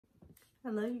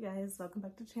Hello you guys, welcome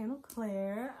back to channel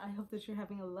Claire. I hope that you're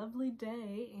having a lovely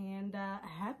day and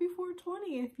happy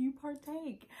 420 if you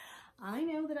partake. I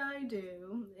know that I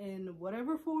do. In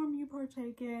whatever form you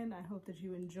partake in, I hope that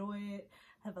you enjoy it.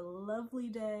 Have a lovely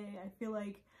day. I feel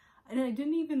like, and I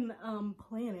didn't even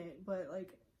plan it, but like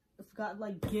I've got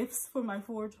like gifts for my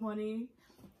 420.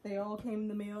 They all came in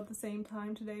the mail at the same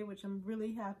time today, which I'm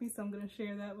really happy, so I'm gonna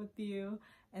share that with you.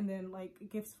 And then like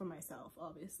gifts for myself,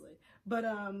 obviously.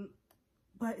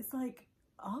 But it's like,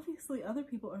 obviously other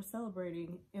people are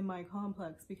celebrating in my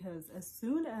complex, because as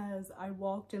soon as I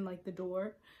walked in like the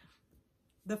door,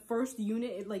 the first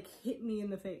unit, it like hit me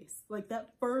in the face. Like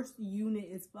that first unit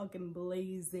is fucking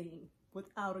blazing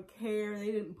without a care.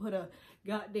 They didn't put a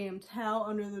goddamn towel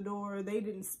under the door. They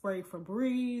didn't spray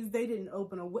Febreze. They didn't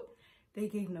open a they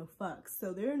gave no fucks.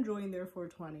 So they're enjoying their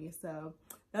 420. So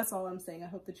that's all I'm saying. I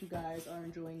hope that you guys are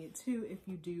enjoying it too if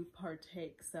you do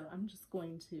partake. So I'm just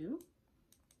going to,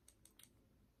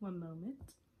 one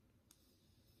moment.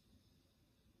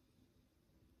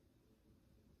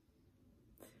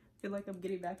 I feel like I'm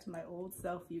getting back to my old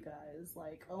self, you guys.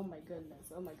 Like, oh my goodness,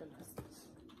 oh my goodness.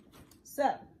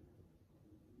 So,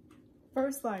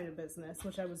 first line of business,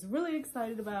 which I was really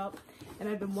excited about, and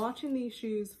I've been watching these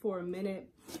shoes for a minute,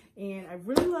 and I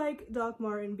really like Doc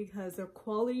Martens because they're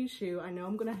quality shoe. I know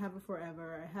I'm gonna have it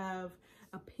forever. I have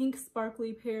a pink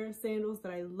sparkly pair of sandals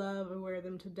that I love. I wear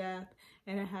them to death,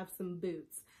 and I have some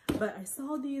boots. But I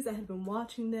saw these, I had been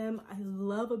watching them. I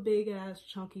love a big ass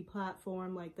chunky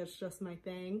platform, like that's just my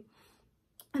thing.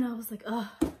 And I was like, ugh,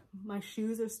 my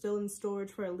shoes are still in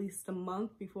storage for at least a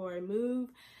month before I move.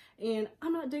 And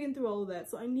I'm not digging through all of that.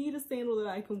 So I need a sandal that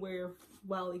I can wear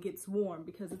while it gets warm,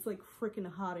 because it's like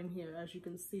freaking hot in here, as you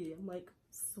can see. I'm like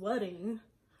sweating.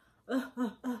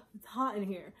 It's hot in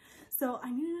here. So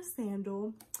I needed a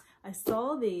sandal. I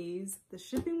saw these, the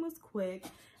shipping was quick,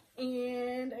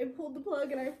 and I pulled the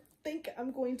plug, and I think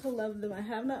I'm going to love them. I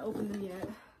have not opened them yet.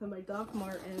 They're my Doc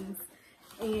Martens,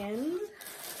 and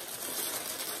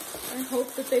I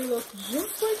hope that they look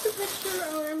just like the picture,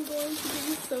 or I'm going to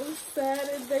be so sad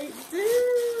if they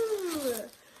do.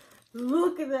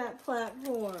 Look at that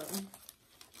platform.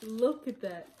 Look at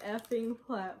that effing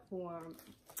platform.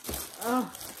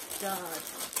 Oh, God.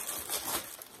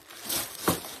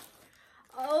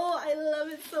 Oh, I love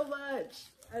it so much.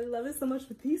 I love it so much,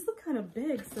 but these look kind of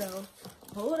big, so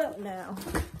hold up now.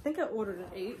 I think I ordered an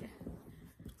 8.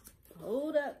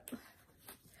 Hold up.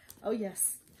 Oh,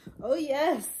 yes. Oh,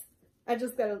 yes. I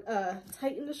just gotta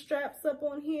tighten the straps up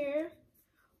on here.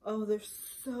 Oh, they're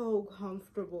so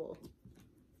comfortable.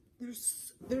 Look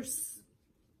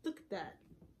at that.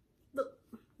 Look,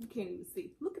 you can't even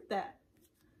see. Look at that.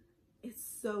 It's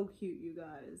so cute, you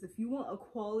guys. If you want a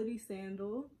quality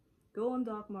sandal, go on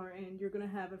Doc Martens. You're gonna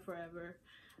have it forever.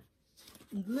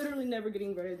 I'm literally never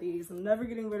getting rid of these. I'm never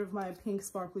getting rid of my pink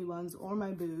sparkly ones or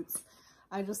my boots.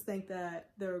 I just think that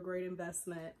they're a great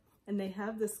investment. And they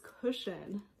have this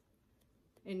cushion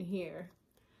in here.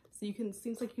 So you can,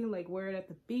 seems like you can like wear it at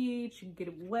the beach, you can get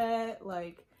it wet,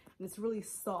 like, and it's really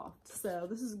soft. So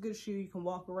this is a good shoe you can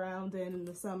walk around in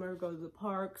the summer, go to the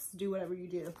parks, do whatever you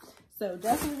do. So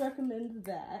definitely recommend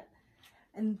that.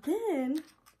 And then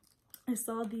I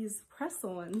saw these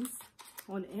press-ons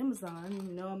on Amazon.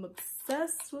 You know I'm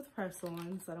obsessed with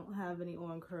press-ons. I don't have any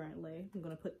on currently. I'm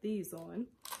gonna put these on.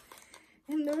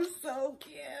 And they're so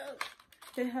cute.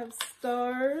 They have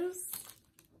stars.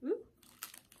 Ooh.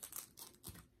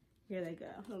 Here they go.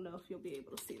 I don't know if you'll be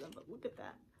able to see them, but look at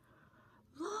that.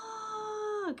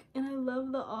 Look! And I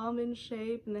love the almond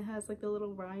shape, and it has like the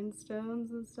little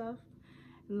rhinestones and stuff,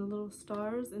 and the little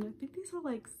stars. And I think these are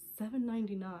like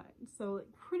 $7.99, so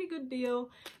like pretty good deal.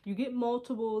 You get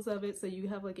multiples of it, so you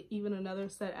have like even another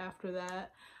set after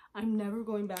that. I'm never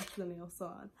going back to the nail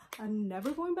salon. I'm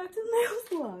never going back to the nail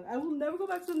salon. I will never go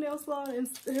back to the nail salon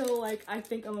until like I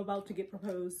think I'm about to get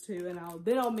proposed to, and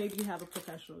then I'll maybe have a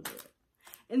professional do it.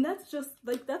 And that's just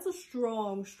like, that's a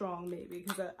strong maybe,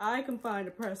 because I can find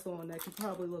a press on that could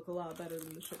probably look a lot better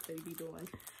than the shit they be doing.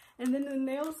 And then the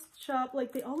nail shop,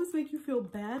 like they always make you feel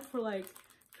bad for like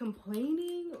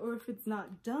complaining or if it's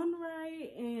not done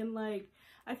right. And like,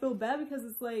 I feel bad because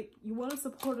it's like, you want to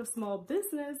support a small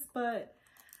business, but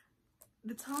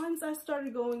the times I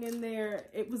started going in there,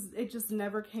 it just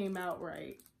never came out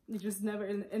right. It just never,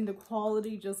 and the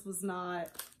quality just was not,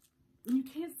 you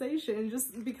can't say shit. It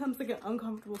just becomes like an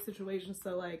uncomfortable situation.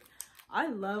 So like, I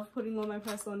love putting on my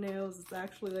press-on nails. It's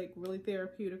actually like really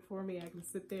therapeutic for me. I can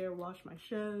sit there, watch my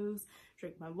shows,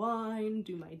 drink my wine,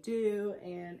 do my do,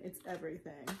 and it's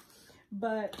everything.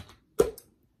 But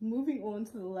moving on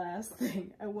to the last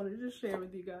thing I wanted to share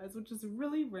with you guys, which is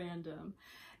really random.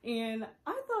 And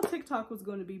I thought TikTok was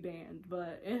going to be banned,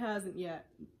 but it hasn't yet.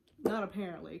 Not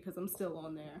apparently, because I'm still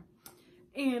on there.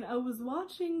 And I was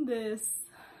watching this,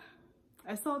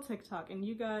 I saw TikTok, and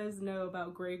you guys know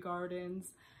about Grey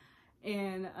Gardens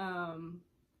and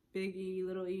Big E,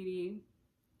 Little Edie,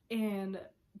 and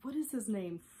what is his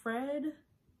name? Fred?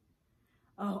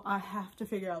 Oh, I have to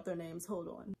figure out their names. Hold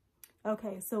on.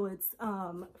 Okay, so it's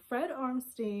Fred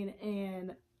Armstein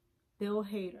and Bill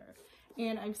Hader.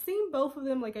 And I've seen both of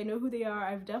them, like I know who they are.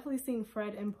 I've definitely seen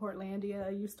Fred in Portlandia.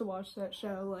 I used to watch that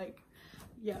show, like,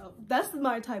 yeah, that's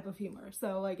my type of humor.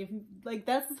 So like, if you, like,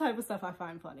 that's the type of stuff I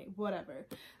find funny, whatever.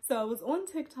 So I was on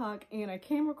TikTok and I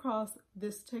came across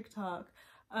this TikTok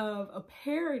of a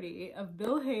parody of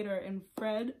Bill Hader and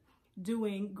Fred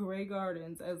doing Grey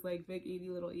Gardens as like Big Edie,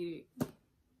 Little Edie.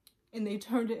 And they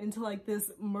turned it into like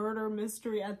this murder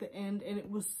mystery at the end, and it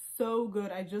was so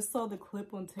good. I just saw the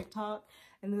clip on TikTok,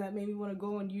 and then that made me want to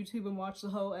go on YouTube and watch the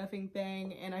whole effing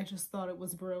thing, and I just thought it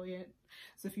was brilliant.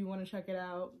 So if you want to check it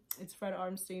out, it's Fred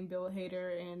Armstein, Bill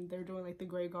Hader, and they're doing like the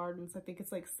Grey Gardens. I think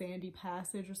it's like Sandy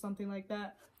Passage or something like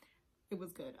that. It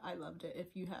was good. I loved it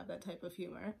if you have that type of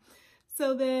humor.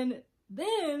 So then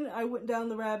I went down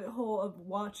the rabbit hole of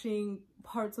watching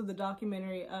parts of the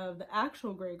documentary of the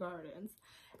actual Grey Gardens.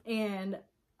 And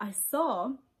I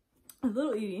saw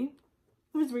Little Edie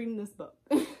was reading this book.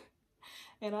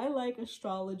 And I like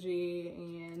astrology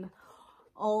and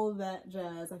all of that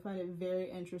jazz. I find it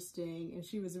very interesting. And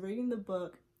she was reading the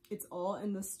book, It's All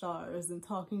in the Stars, and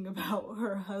talking about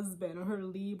her husband, or her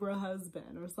Libra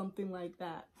husband, or something like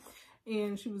that.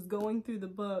 And she was going through the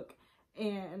book,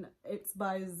 and it's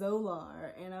by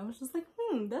Zolar. And I was just like,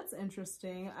 that's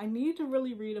interesting. I need to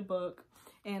really read a book.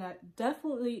 And it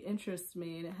definitely interests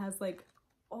me, and it has like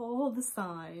all the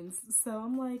signs. So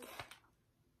I'm like,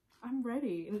 I'm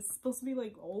ready. And it's supposed to be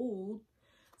like old.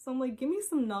 So I'm like, give me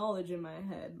some knowledge in my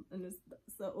head. And it's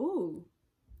so, ooh,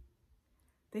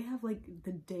 they have like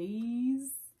the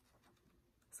days.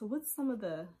 So what's some of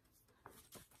the,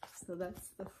 so that's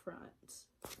the front.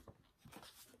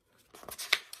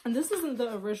 And this isn't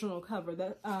the original cover.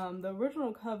 That the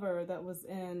original cover that was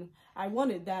in, I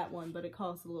wanted that one, but it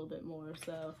cost a little bit more,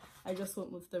 so I just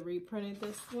went with the reprinted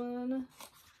this one.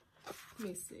 Let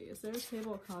me see, is there a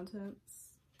table of contents?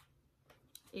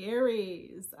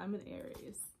 Aries, I'm an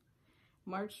Aries.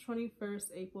 March 21st,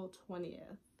 April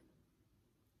 20th.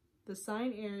 The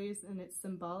sign Aries and its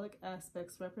symbolic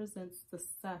aspects represents the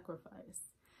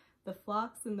sacrifice. The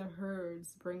flocks and the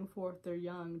herds bring forth their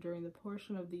young during the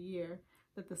portion of the year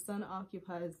that the sun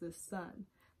occupies this sun.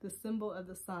 The symbol of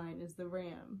the sign is the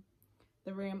ram.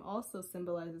 The ram also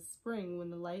symbolizes spring, when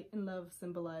the light and love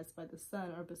symbolized by the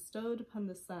sun are bestowed upon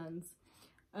the sons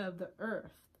of the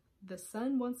earth. The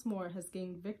sun once more has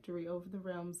gained victory over the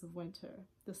realms of winter.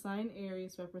 The sign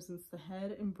Aries represents the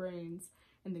head and brains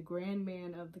and the grand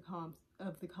man of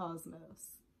the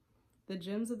cosmos. The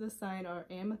gems of the sign are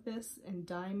amethyst and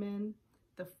diamond.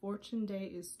 The fortune day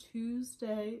is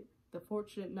Tuesday. The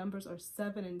fortunate numbers are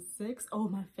 7 and 6. Oh,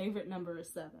 my favorite number is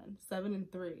 7. 7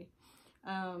 and 3.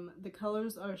 The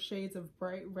colors are shades of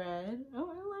bright red.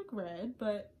 Oh, I like red,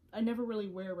 but I never really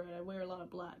wear red. I wear a lot of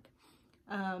black.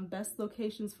 Best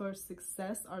locations for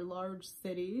success are large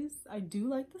cities. I do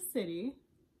like the city.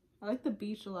 I like the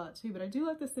beach a lot too, but I do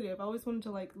like the city. I've always wanted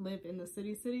to like live in the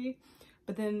city,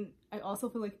 but then I also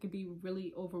feel like it could be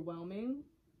really overwhelming.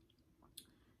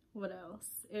 What else?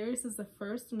 Aries is the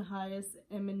first and highest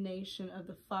emanation of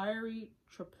the fiery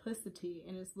triplicity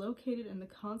and is located in the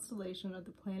constellation of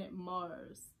the planet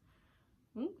Mars.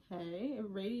 Okay, it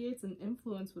radiates an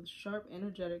influence with sharp,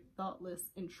 energetic, thoughtless,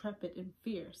 intrepid, and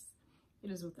fierce.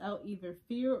 It is without either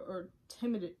fear or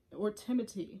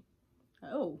timidity.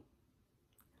 Oh.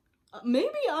 Maybe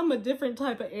I'm a different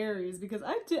type of Aries, because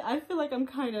I feel like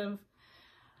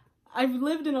I've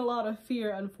lived in a lot of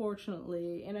fear,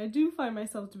 unfortunately, and I do find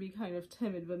myself to be kind of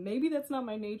timid, but maybe that's not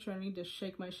my nature. I need to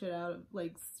shake my shit out of,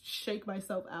 like, shake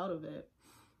myself out of it.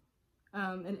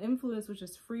 An influence which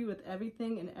is free with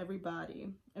everything and everybody.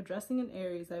 Addressing an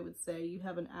Aries, I would say, you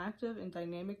have an active and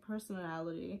dynamic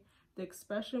personality. The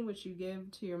expression which you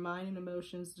give to your mind and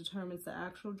emotions determines the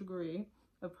actual degree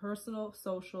of personal,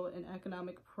 social, and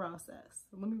economic process.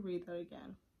 Let me read that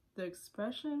again. The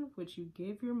expression which you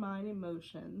give your mind and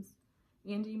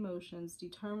emotions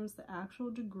determines the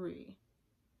actual degree,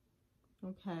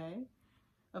 okay,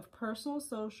 of personal,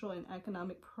 social, and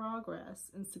economic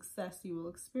progress and success you will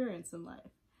experience in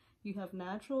life. You have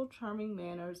natural, charming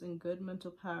manners and good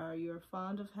mental power. You are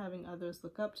fond of having others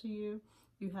look up to you.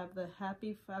 You have the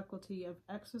happy faculty of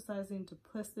exercising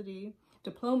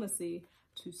diplomacy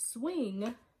to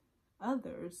swing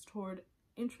others toward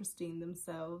interesting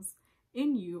themselves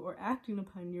in you or acting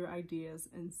upon your ideas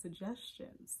and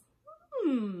suggestions.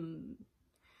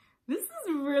 This is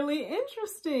really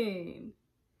interesting.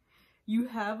 You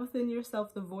have within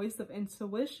yourself the voice of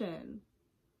intuition.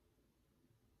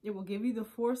 It will give you the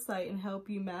foresight and help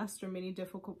you master many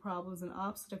difficult problems and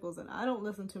obstacles. And I don't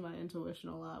listen to my intuition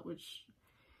a lot, which,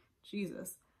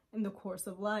 Jesus. In the course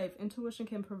of life, intuition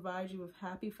can provide you with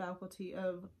happy faculty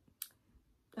of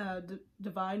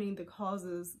divining the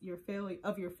causes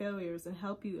of your failures and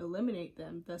help you eliminate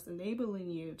them, thus enabling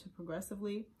you to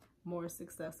progressively more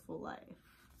successful life.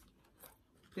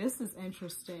 This is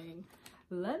interesting.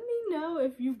 Let me know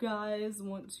if you guys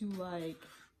want to, like,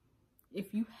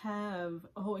 if you have,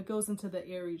 oh, it goes into the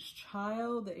Aries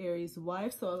child, the Aries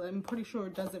wife, so I'm pretty sure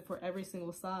it does it for every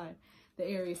single sign. The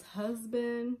Aries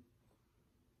husband.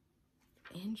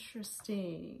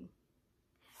 Interesting.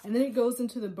 And then it goes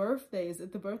into the birthdays.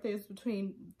 If the birthday is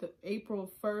between the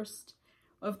April 1st,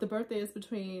 or if the birthday is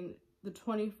between the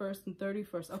 21st and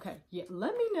 31st. Okay, yeah,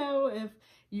 let me know if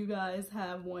you guys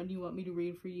have one you want me to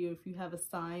read for you. If you have a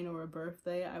sign or a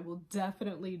birthday, I will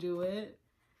definitely do it.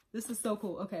 This is so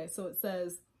cool. Okay, so it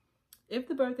says, if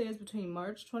the birthday is between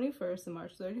March 21st and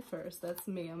March 31st, that's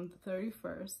me, I'm the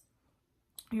 31st,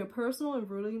 your personal and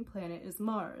ruling planet is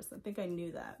Mars. I think I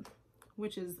knew that.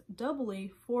 Which is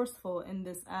doubly forceful in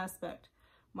this aspect.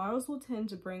 Mars will tend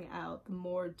to bring out the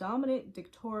more dominant,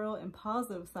 dictatorial, and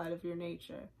positive side of your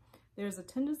nature. There's a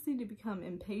tendency to become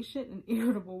impatient and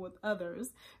irritable with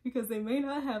others because they may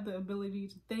not have the ability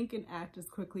to think and act as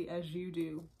quickly as you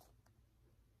do.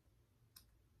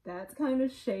 That's kind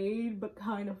of shade, but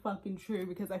kind of fucking true,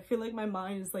 because I feel like my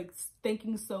mind is like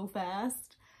thinking so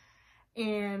fast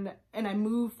and I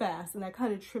move fast, and that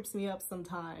kind of trips me up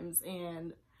sometimes.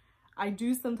 And I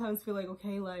do sometimes feel like,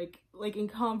 okay, like in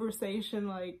conversation,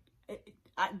 like,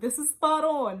 this is spot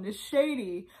on, it's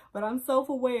shady, but I'm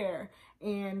self-aware,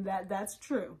 and that's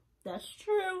true. That's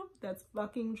true. That's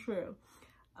fucking true.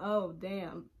 Oh,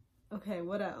 damn. Okay,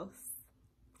 what else?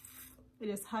 It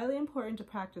is highly important to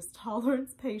practice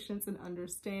tolerance, patience, and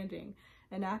understanding.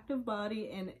 An active body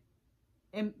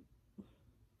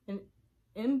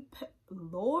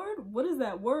Lord, what is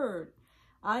that word?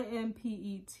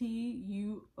 Impetuous.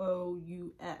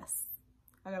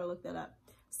 I gotta look that up.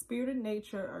 Spirit and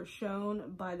nature are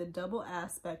shown by the double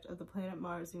aspect of the planet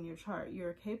Mars in your chart. You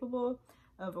are capable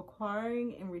of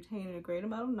acquiring and retaining a great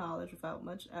amount of knowledge without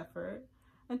much effort.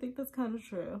 I think that's kind of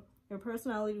true. Your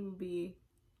personality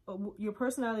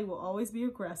will always be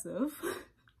aggressive.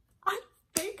 I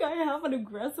think I have an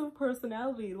aggressive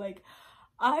personality. Like,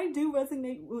 I do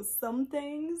resonate with some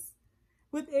things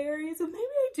with Aries, and maybe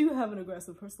I do have an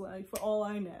aggressive personality for all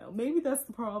I know. Maybe that's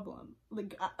the problem.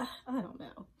 Like, I don't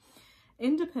know.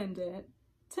 Independent,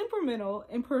 temperamental,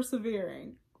 and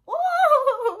persevering.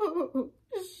 Whoa!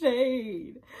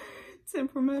 Shade.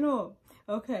 Temperamental.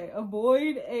 Okay,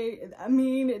 avoid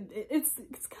it's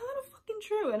kind of fucking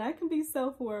true, and I can be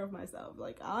self-aware of myself.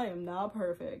 Like, I am not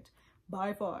perfect,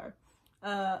 by far.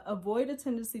 Avoid a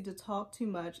tendency to talk too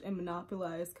much and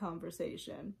monopolize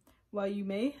conversation. While you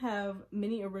may have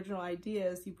many original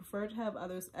ideas, you prefer to have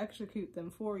others execute them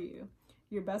for you.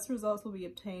 Your best results will be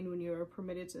obtained when you are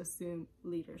permitted to assume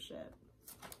leadership.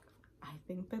 I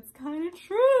think that's kind of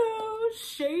true.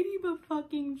 Shady but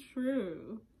fucking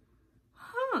true.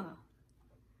 Huh.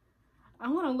 I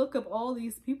want to look up all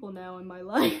these people now in my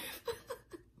life.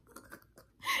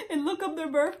 And look up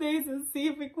their birthdays and see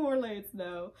if it correlates.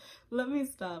 No, let me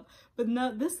stop. But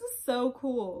no, this is so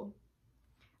cool.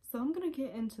 So I'm going to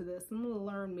get into this. I'm going to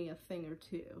learn me a thing or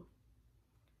two.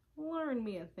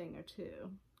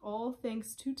 All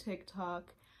thanks to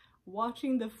TikTok,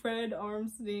 watching the Fred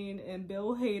Armstein and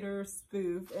Bill Hader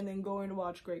spoof, and then going to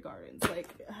watch Grey Gardens. Like,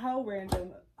 how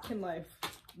random can life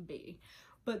be?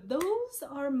 But those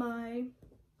are my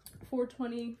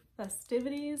 420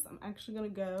 festivities. I'm actually going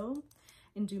to go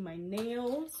and do my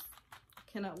nails.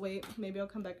 Cannot wait. Maybe I'll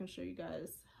come back and show you guys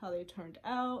how they turned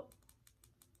out.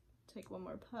 Take one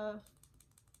more puff.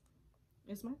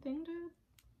 Is my thing dead?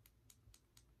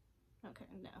 Okay,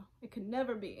 no. It could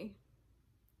never be.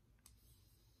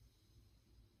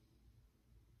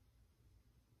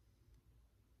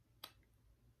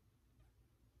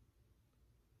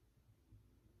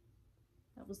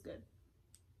 That was good.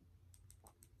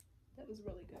 That was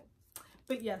really good.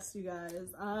 But yes, you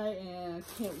guys, I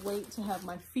can't wait to have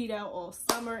my feet out all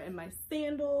summer in my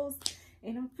sandals.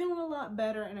 And I'm feeling a lot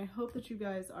better, and I hope that you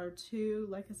guys are too.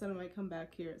 Like I said, I might come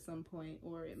back here at some point,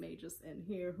 or it may just end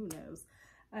here. Who knows?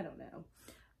 I don't know.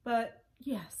 But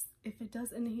yes, if it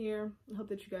does end here, I hope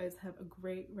that you guys have a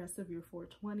great rest of your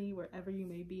 420, wherever you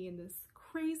may be in this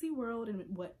crazy world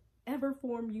and whatever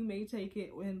form you may take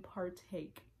it and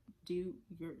partake. Do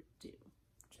your due.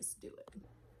 Just do it.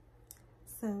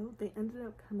 So they ended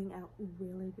up coming out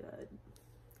really good.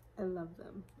 I love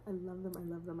them. I love them.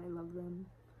 I love them. I love them.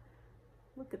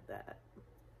 Look at that.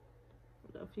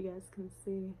 I don't know if you guys can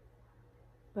see.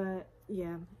 But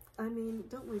yeah, I mean,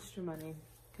 don't waste your money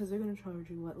because they're going to charge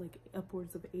you, what, like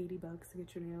upwards of 80 bucks to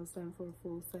get your nails done for a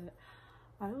full set.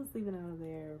 I was leaving out of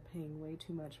there paying way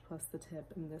too much plus the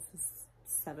tip, and this is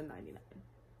 $7.99.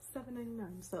 $7.99.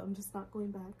 So I'm just not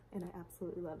going back, and I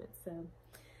absolutely love it. So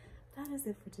that is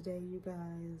it for today, you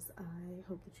guys. I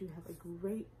hope that you have a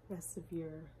great rest of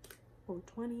your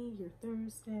 420, your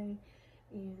Thursday,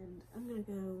 and I'm gonna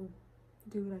go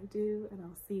do what I do, and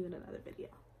I'll see you in another video.